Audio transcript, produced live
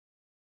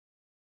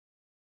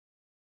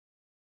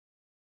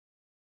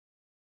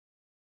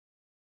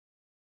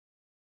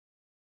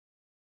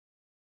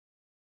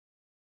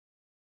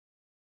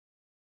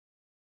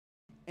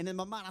And in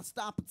my mind I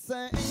stop and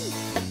sing,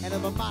 and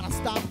in my mind I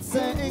stop and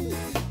sing,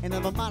 and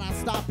in my mind I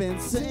stop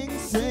and sing,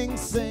 sing,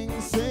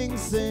 sing, sing,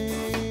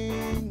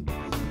 sing.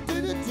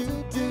 Do do do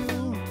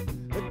do,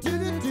 do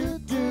do do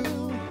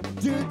do,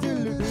 do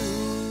do do.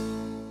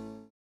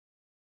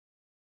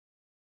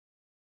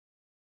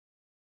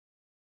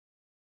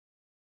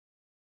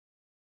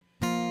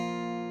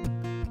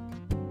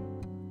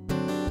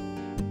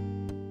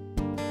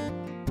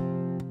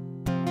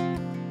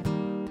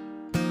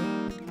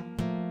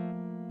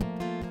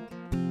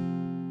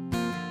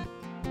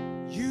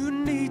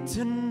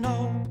 To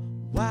know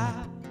why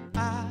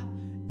I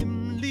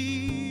am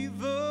leaving,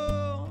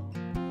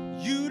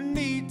 you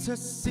need to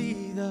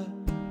see the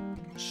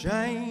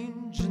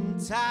changing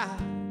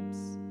times.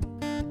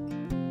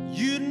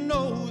 You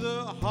know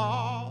the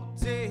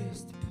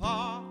hardest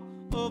part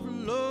of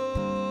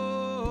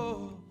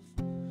love,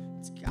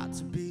 it's got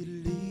to be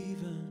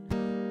leaving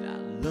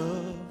that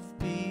love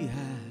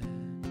behind.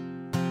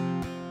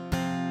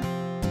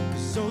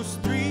 'Cause those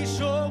three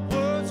short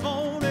words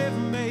won't ever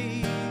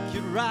make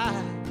it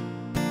right.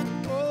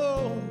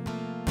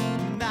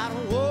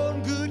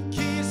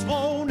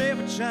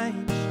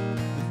 Change the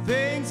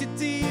things you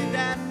did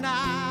that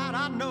night.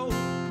 I know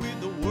when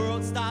the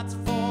world starts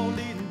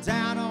falling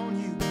down on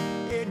you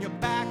and your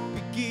back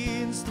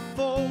begins to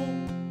fall,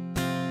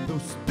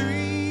 those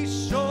three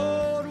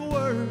short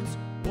words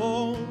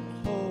won't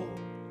hold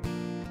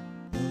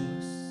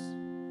us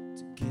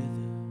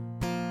together.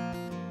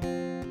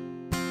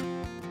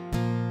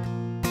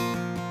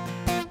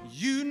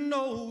 You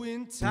know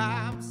when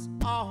times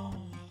are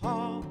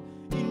hard,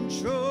 in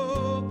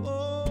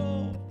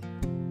trouble,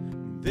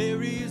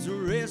 there is a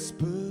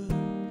respite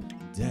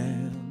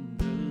down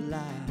the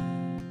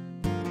line.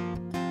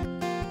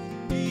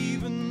 And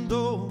even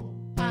though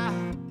I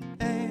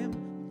am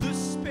the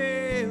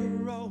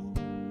sparrow,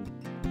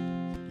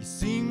 you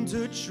seem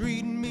to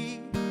treat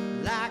me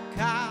like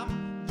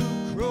I'm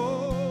the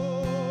crow.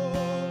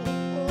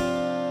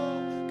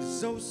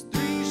 'Cause those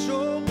three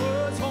short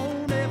words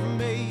won't ever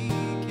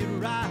make it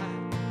right.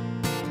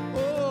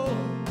 Oh,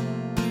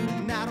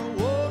 not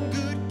one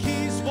good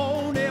kiss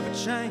won't ever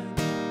change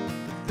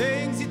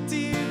things you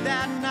did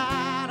that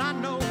night. I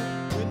know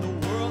when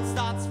the world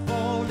starts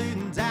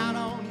falling down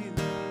on you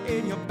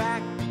and your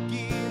back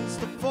begins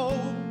to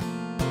fold,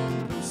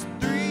 those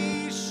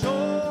three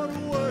short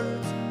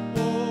words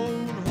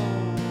won't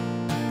hold.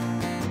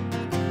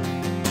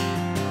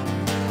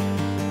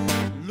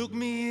 Look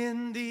me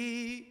in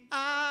the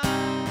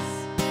eyes,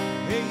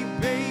 hey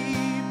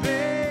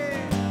baby,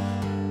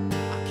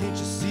 can't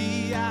you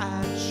see I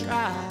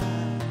tried?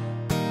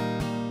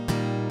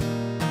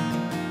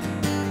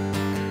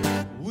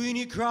 When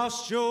you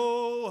crossed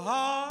your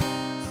heart,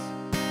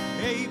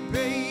 hey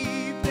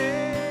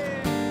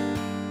baby,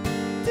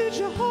 did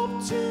you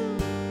hope to?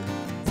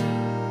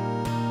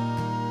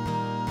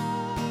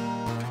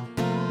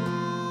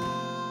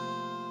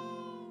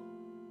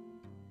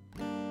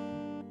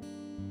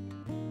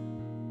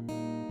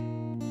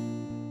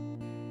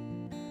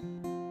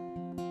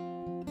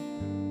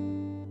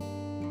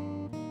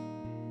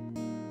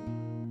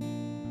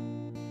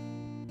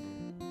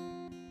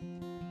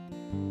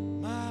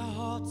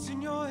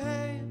 In your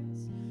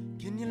hands,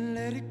 can you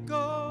let it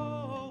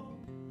go?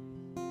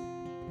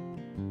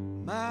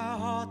 My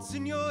heart's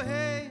in your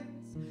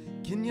hands,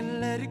 can you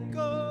let it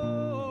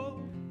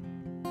go?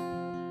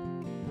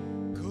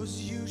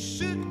 'Cause you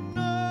should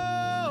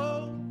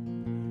know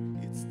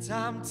it's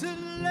time to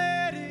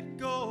let it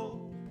go.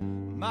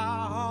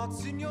 My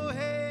heart's in your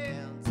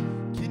hands,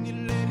 can you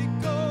let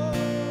it go?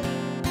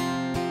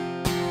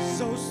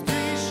 So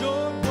three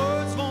short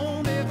words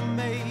won't ever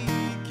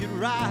make it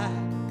right.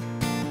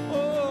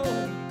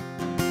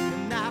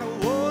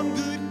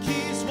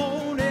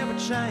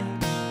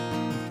 Change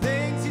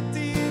things you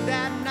did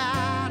that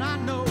night. I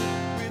know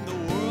when the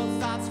world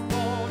starts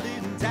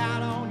falling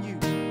down on you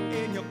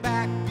and your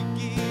back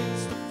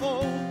begins to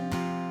fold,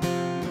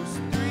 those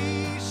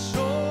three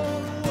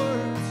short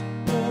words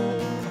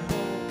won't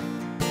hold.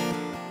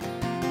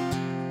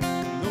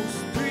 Those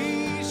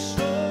three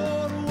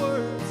short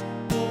words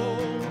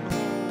won't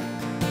hold.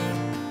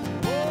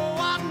 Oh,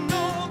 I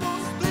know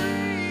those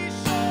three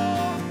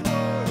short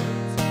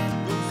words,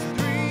 those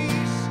three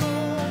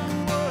short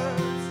words.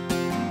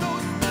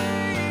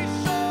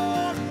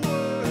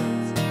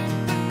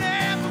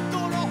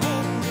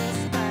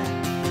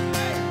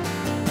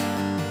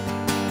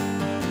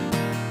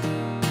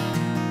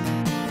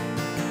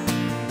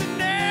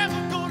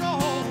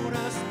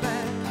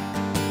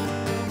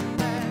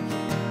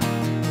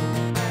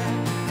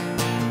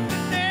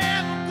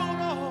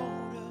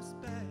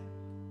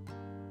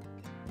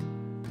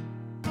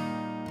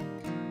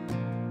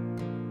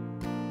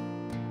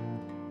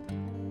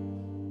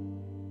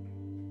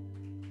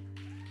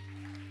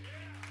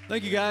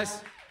 Thank you,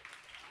 guys.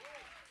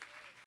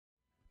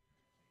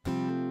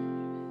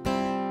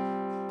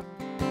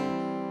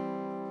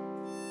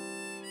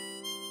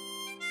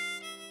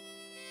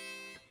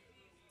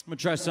 I'm gonna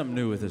try something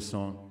new with this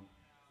song.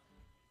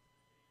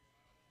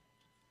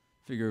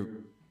 Figure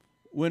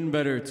when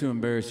better to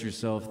embarrass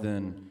yourself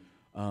than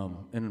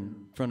in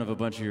front of a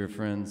bunch of your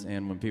friends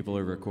and when people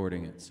are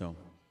recording it, so.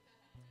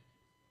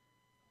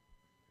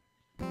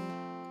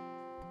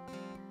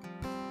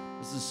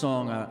 This is a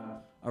song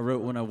I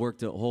wrote when I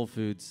worked at Whole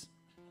Foods,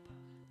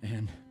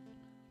 and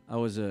I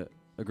was a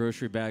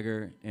grocery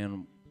bagger,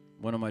 and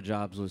one of my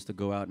jobs was to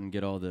go out and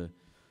get all the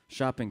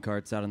shopping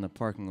carts out in the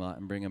parking lot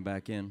and bring them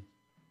back in.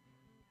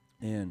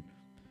 And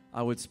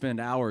I would spend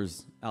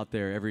hours out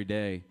there every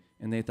day,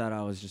 and they thought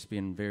I was just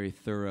being very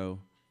thorough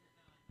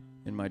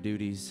in my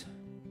duties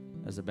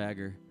as a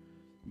bagger.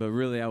 But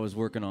really, I was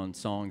working on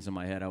songs in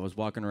my head. I was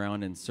walking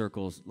around in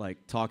circles,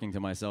 like, talking to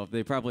myself.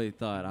 They probably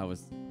thought I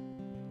was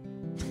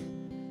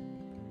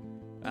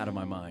out of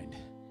my mind.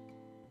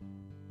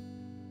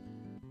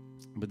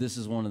 But this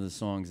is one of the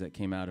songs that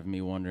came out of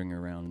me wandering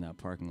around in that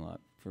parking lot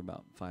for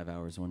about 5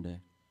 hours one day.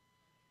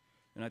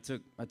 And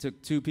I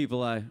took two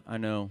people I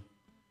know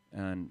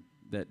and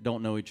that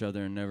don't know each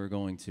other and never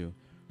going to,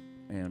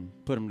 and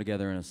put them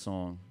together in a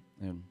song.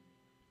 And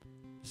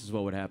this is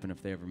what would happen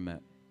if they ever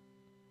met.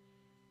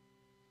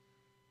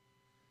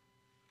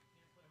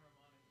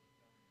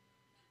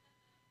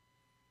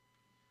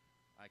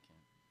 I can't.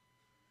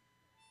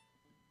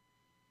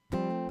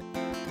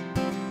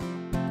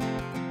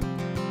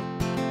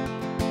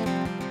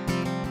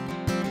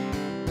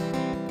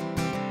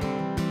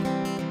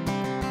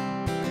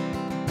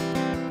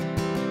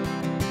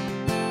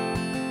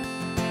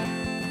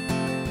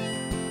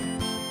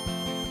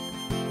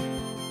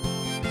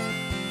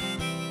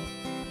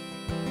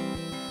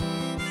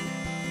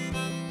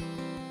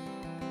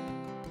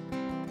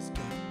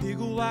 Big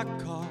white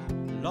car,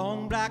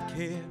 long black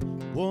hair,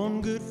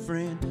 one good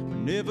friend who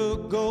never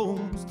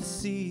goes to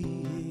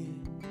see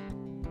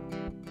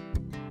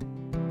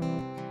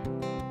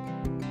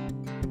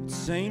it.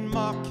 St.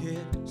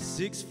 Marquette,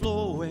 6th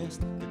floor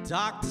west, the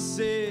doctor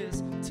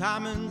says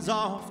timing's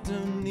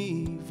often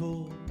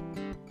evil,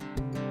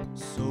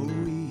 so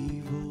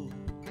evil.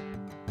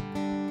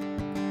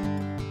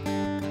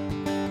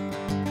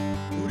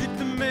 Put it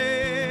the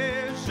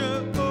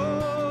measure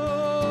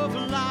of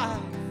life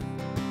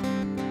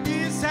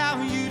is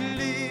how you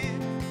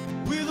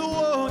live with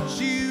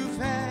what you've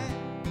had.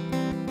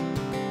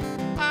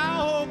 I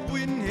hope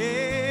when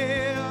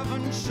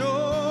heaven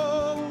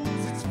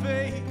shows its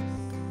face,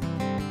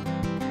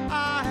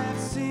 I have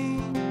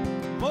seen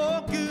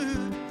more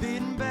good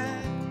than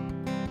bad.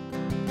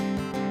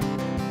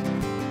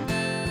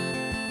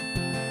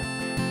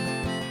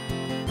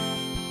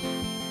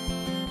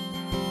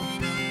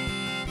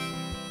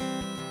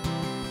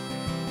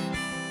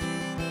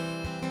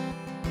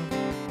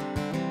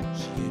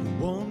 She had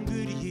one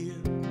good year,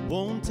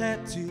 one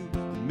tattoo, the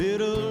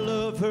middle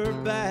of her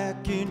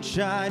back in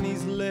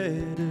Chinese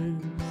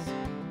letters.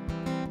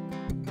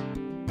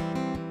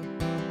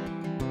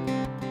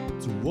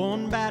 To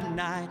one bad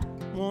night,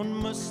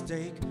 one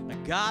mistake, now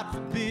God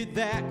forbid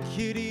that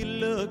kitty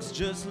looks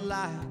just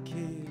like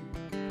him,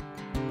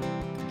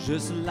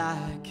 just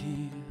like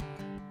him.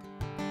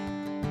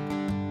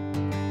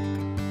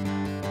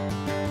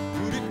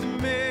 Put it the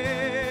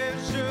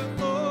measure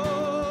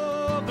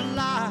of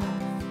life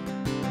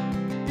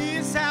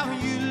is how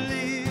you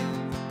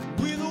live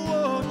with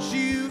what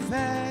you've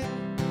had.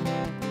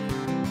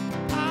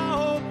 I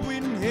hope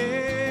when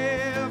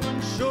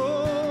heaven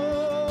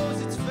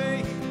shows its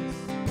face,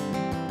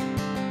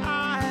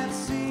 I have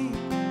seen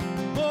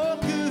more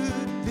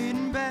good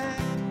than bad.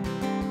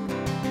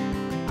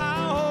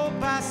 I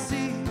hope I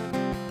see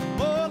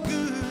more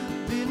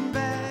good than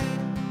bad.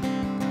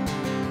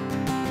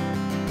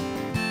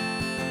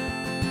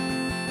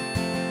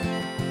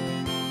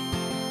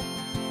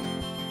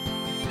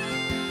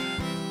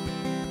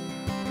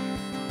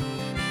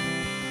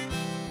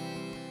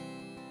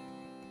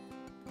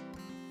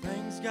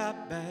 Things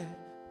got bad,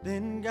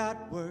 then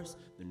got worse.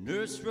 The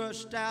nurse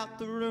rushed out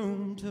the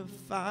room to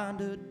find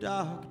a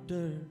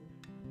doctor.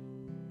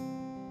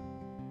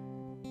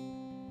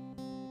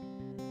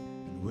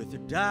 And with her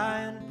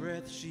dying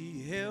breath,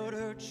 she held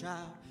her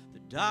child. The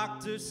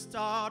doctor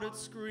started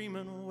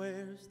screaming,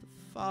 "Where's the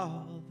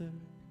father?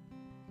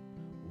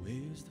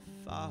 Where's the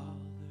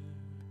father?"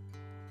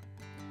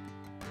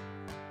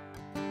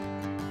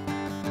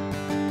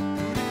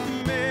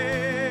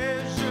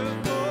 Measure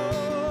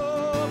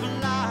of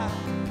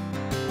life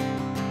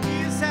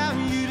is how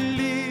you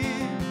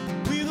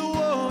live with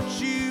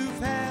what you've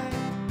had.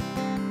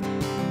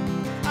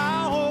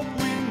 I hope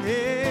when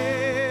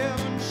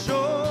heaven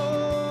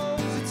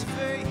shows its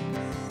face,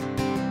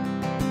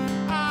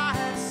 I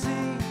have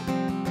seen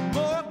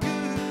more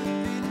good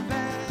than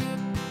bad.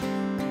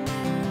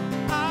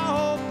 I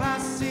hope I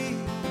see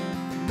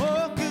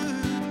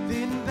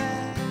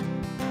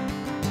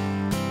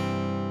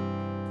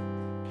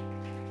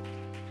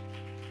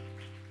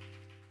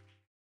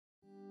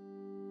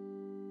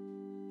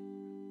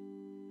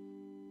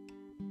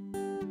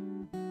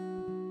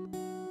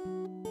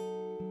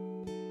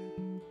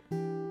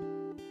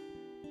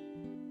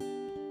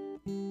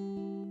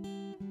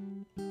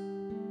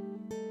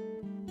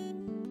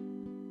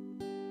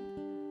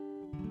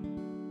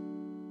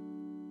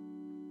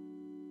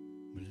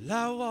Well,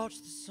 I watch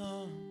the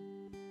sun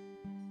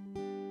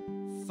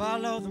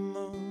follow the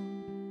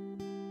moon.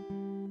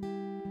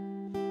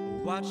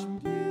 Watch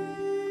me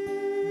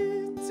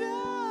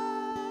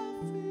die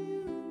for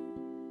you.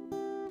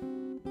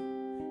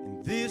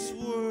 And this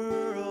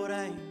world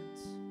ain't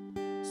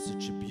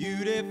such a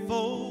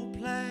beautiful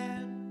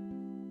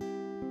plan.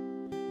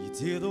 You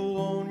tell the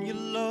one you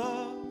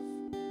love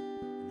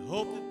and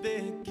hope that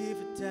they give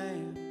a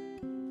damn,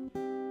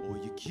 or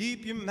you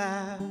keep your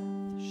mouth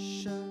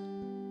shut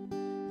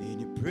and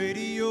you pray to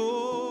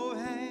your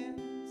hands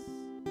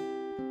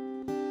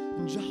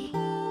and you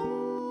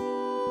hold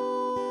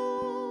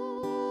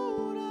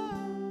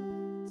out.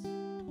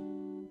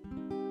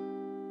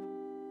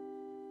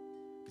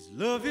 'Cause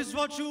love is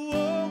what you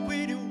want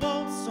when you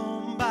want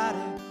somebody.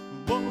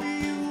 What will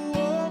you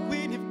want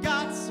when you've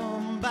got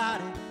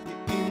somebody? You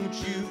ain't what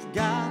you've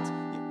got,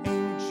 you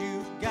ain't what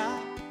you've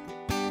got,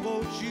 you ain't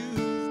what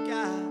you've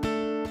got.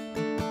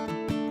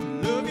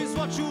 Love is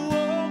what you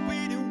want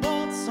when you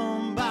want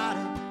somebody.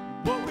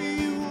 What will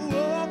you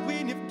want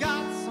when you've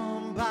got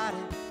somebody?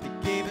 They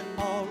gave it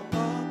all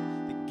up,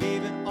 they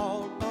gave it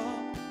all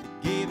up,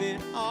 they gave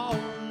it all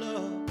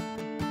up.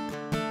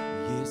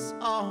 Yes,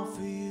 all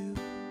for you.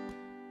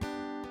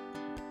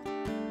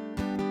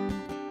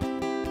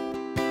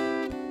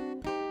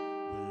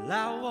 Well, I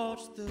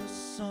watch the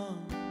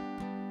sun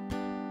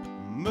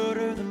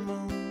murder the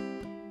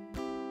moon.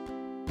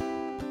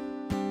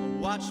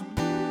 Watch me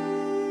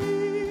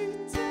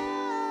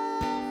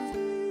die for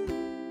you.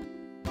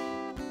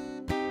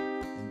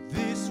 And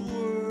this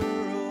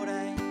world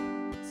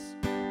ain't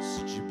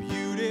such a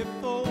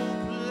beautiful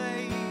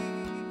place.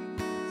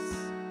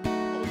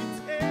 Oh, you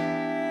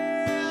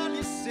tell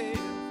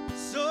yourself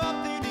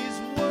something is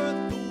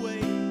worth the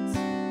wait.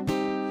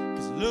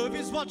 'Cause love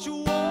is what you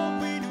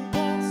want when you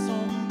want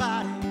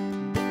somebody.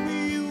 What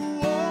will you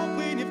want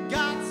when you've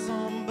got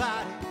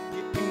somebody?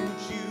 You ain't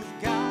what you've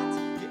got,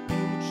 you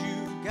ain't what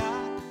you've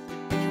got, you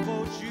ain't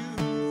what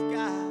you've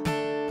got.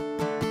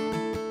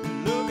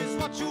 Love is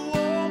what you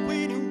want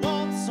when you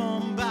want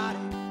somebody.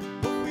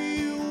 What will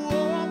you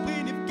want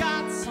when you've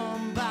got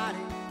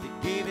somebody? They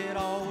gave it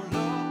all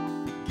up,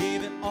 they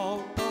gave it all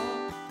up,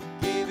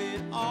 they gave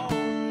it all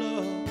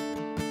up.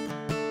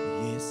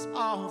 Yes,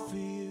 all for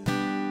you.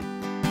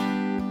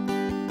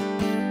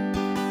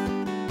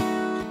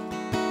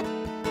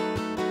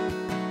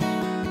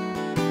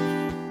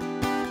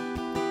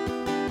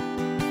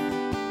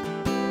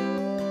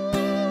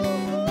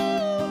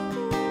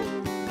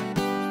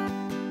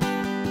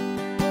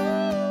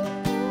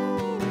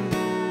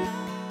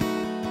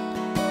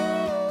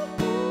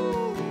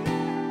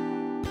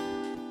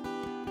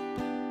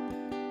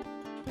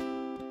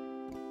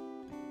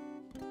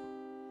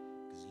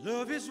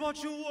 Love is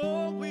what you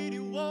want when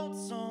you want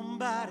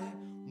somebody.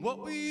 What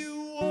will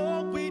you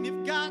want when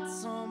you've got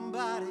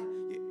somebody?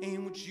 You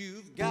ain't what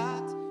you've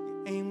got,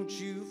 you ain't what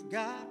you've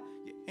got,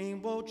 you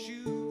ain't what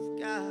you've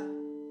got.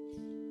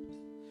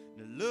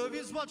 Now love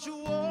is what you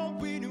want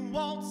when you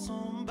want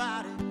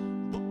somebody.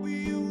 What will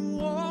you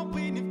want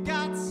when you've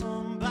got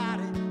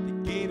somebody? They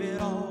gave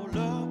it all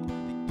up,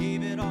 they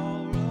gave it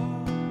all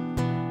up.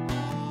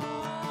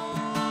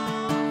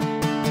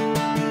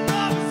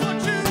 Love is what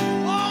you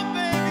want,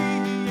 baby.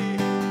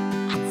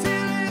 I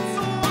tell you it's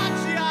what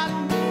you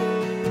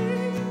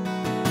need.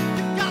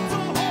 You've got to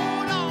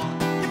hold on,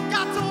 you've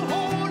got to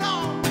hold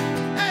on.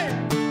 Hey,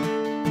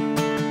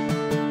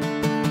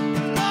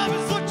 love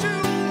is what you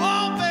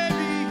want,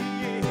 baby.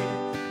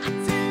 I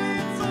tell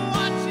you it's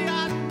what you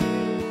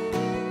need.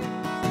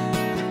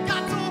 You've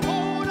got to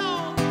hold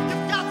on,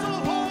 you've got to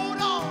hold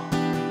on.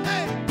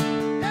 Hey,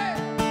 hey,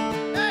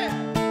 hey.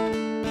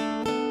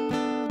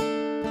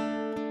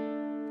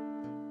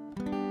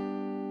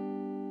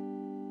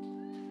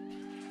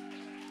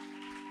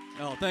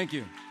 Oh, thank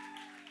you.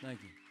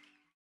 Thank you.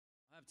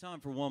 I have time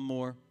for one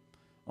more.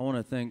 I want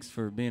to thanks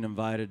for being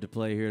invited to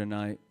play here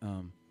tonight.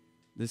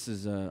 This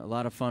is a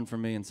lot of fun for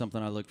me and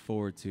something I look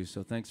forward to,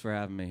 so thanks for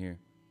having me here.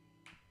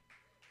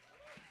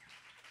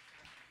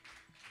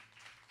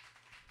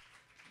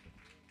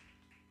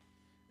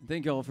 And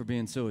thank you all for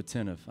being so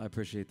attentive. I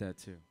appreciate that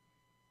too.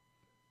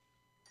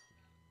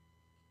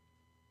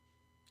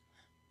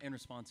 And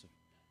responsive.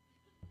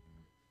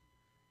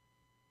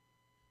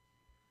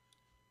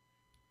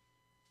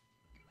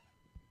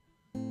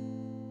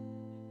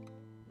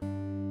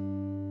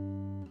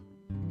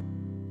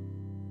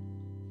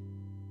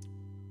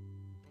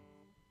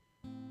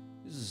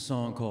 This is a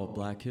song called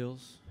Black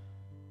Hills.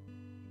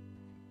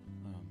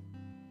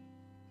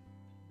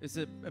 It's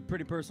a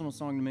pretty personal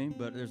song to me,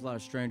 but there's a lot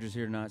of strangers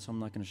here tonight, so I'm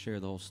not going to share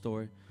the whole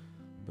story.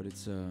 But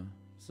it's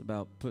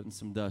about putting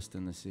some dust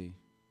in the sea.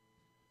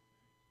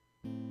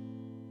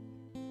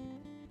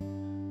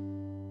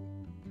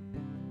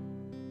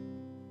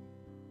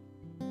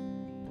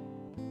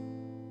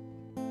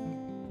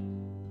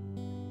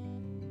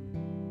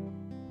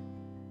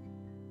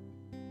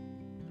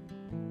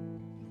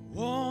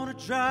 Wanna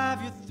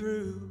drive you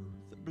through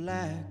the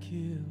Black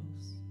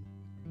Hills.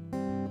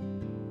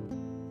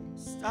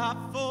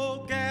 Stop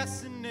for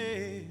gas in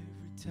every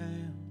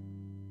town.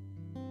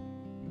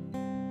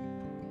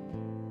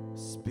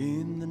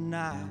 the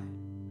night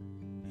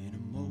in a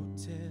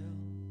motel.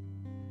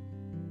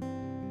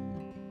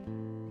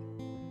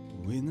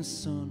 When the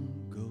sun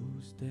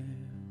goes down.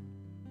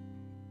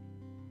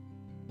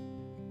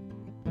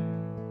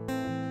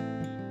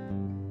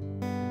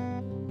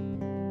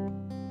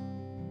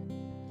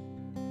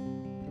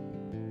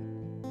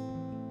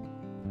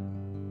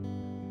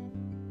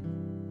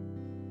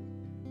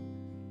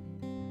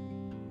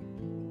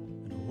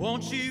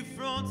 Won't you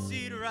front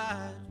seat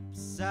right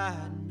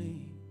beside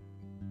me?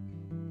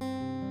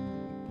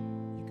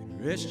 You can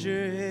rest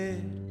your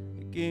head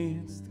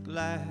against the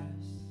glass,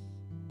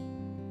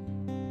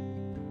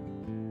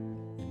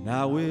 and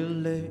I will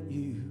let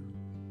you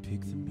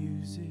pick the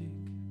music,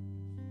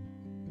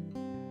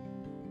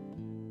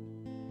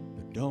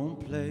 but don't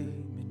play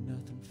me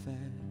nothing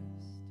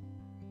fast.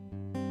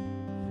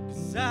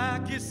 'Cause I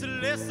guess a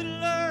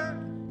lesson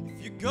learned,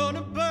 if you're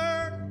gonna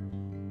burn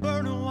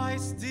it while you're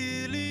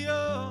still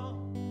young.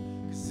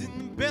 'Cause in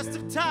the best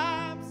of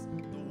times,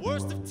 the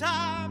worst of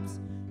times,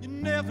 you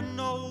never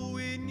know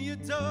when you're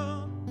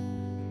done.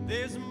 And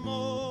there's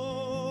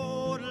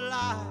more to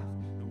life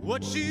than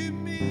what you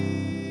miss.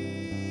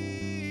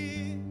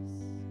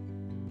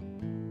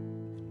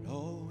 And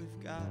all we've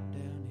got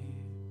down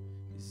here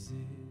is this.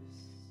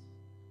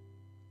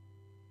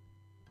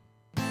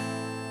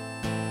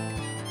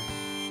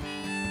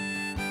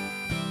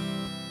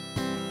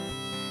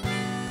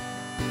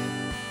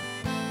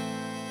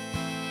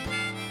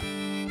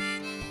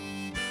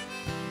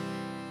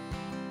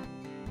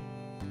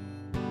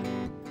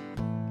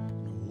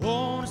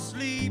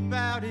 Sleep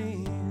out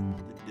in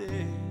the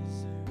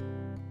desert,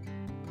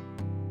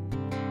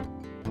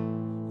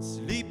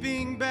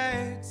 sleeping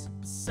bags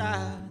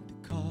beside the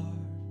car,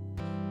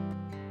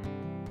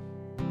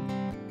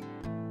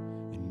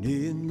 and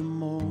in the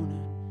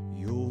morning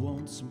you'll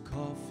want some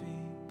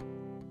coffee.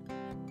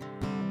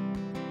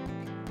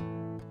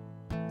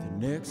 The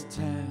next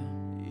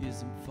town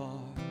isn't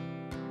far.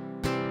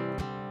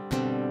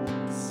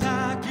 'Cause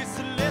I guess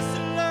a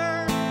lesson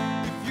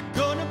learned, if you're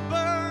gonna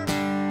burn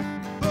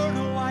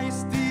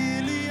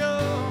still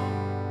young.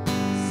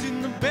 'Cause in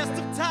the best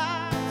of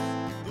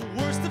times, the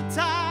worst of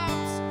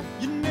times,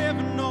 you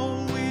never know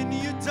when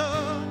you're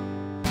done.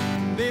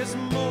 And there's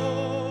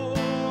more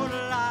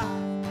to life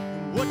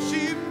than what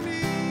you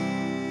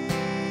miss.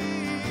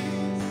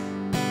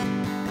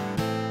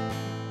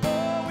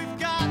 All we've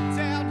got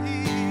down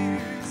here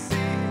is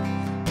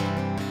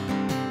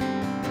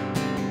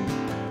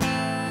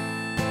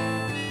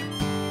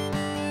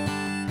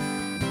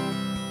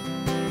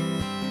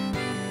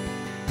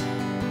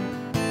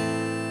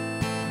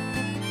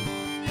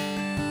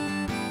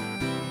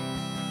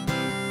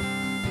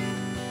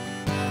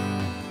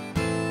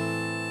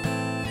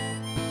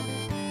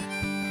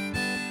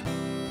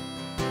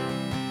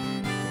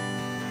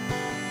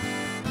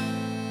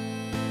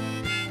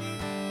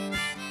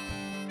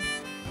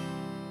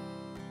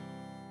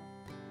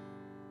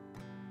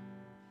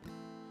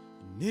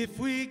if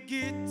we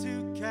get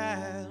to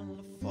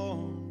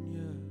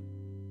California,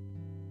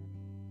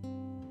 I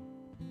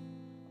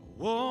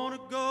wanna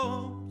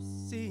go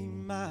see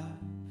my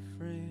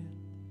friend.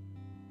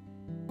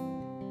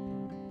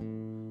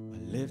 I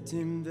left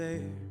him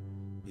there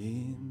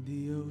in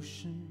the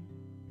ocean.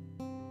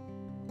 I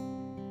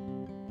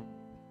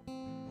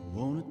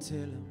wanna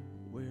tell him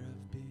where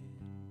I've been.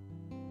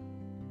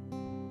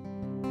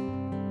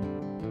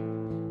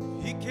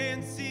 He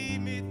can't see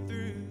me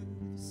through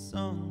the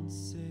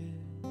sunset.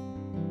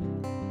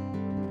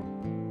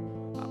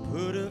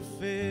 Put a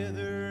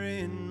feather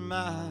in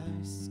my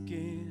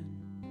skin,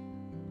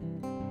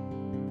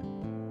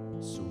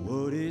 so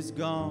what is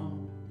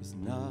gone is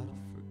not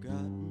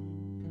forgotten.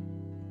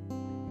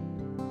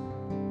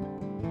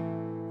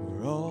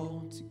 We're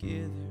all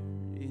together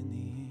in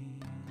the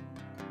end.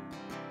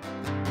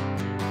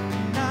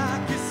 And I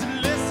guess a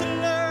lesson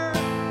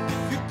learned,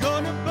 if you're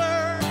gonna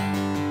burn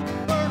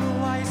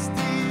while you're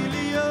still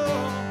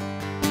young.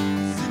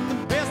 'Cause in the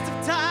best of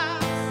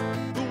times,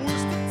 the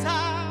worst of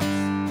times,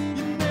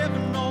 you never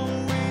know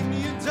when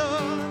you're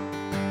done.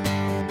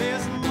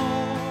 There's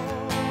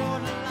more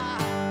to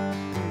life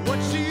than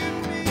what you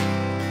miss.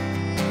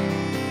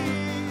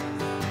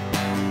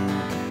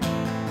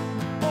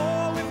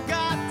 All we've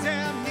got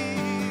down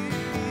here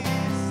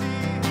is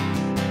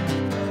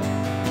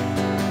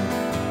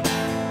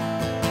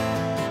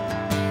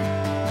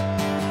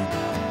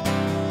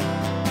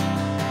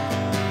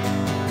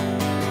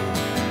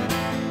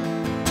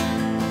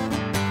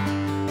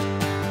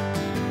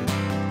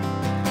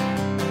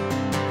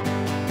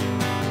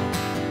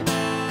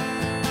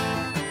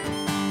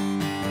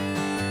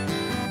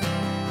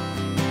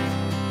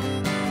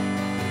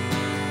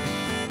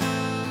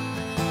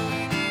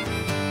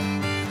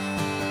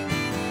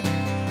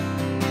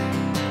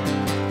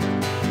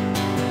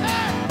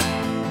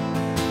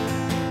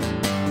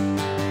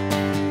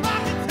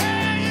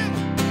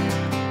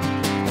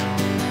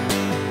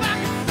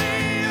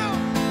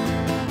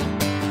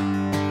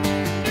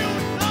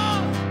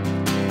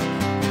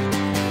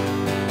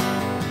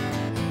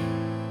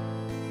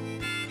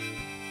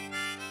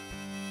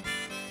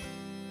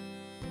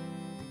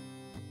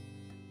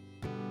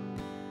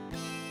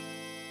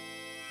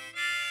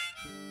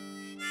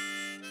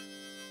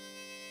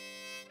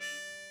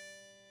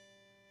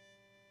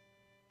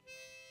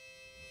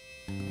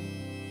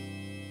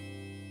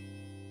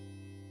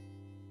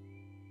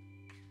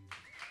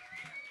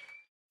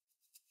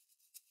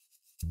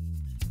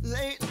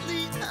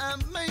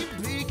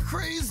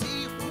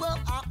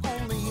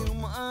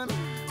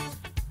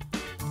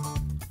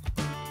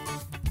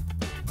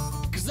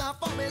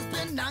always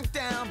been knocked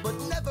down, but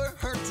never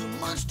hurt too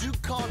much to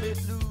call it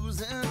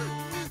losing.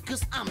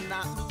 Cause I'm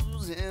not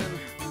losing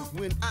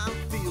when I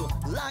feel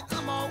like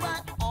I'm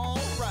alright,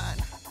 alright.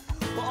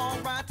 Well,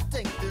 alright to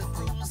take this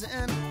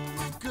bruising,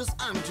 cause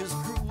I'm just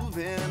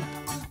grooving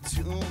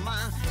to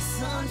my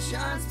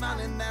sunshine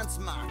smiling, that's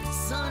my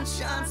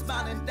sunshine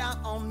smiling down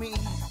on me.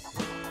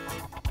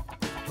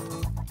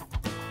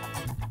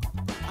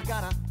 I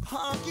got a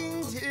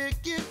parking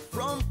ticket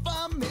from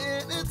 5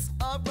 minutes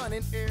of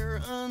running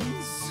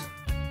errands.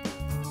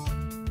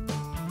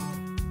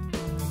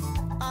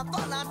 I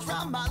thought I'd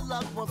try my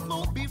luck once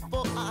more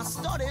before I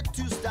started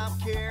to stop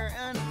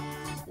caring.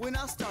 When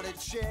I started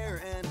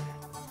sharing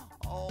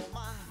all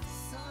my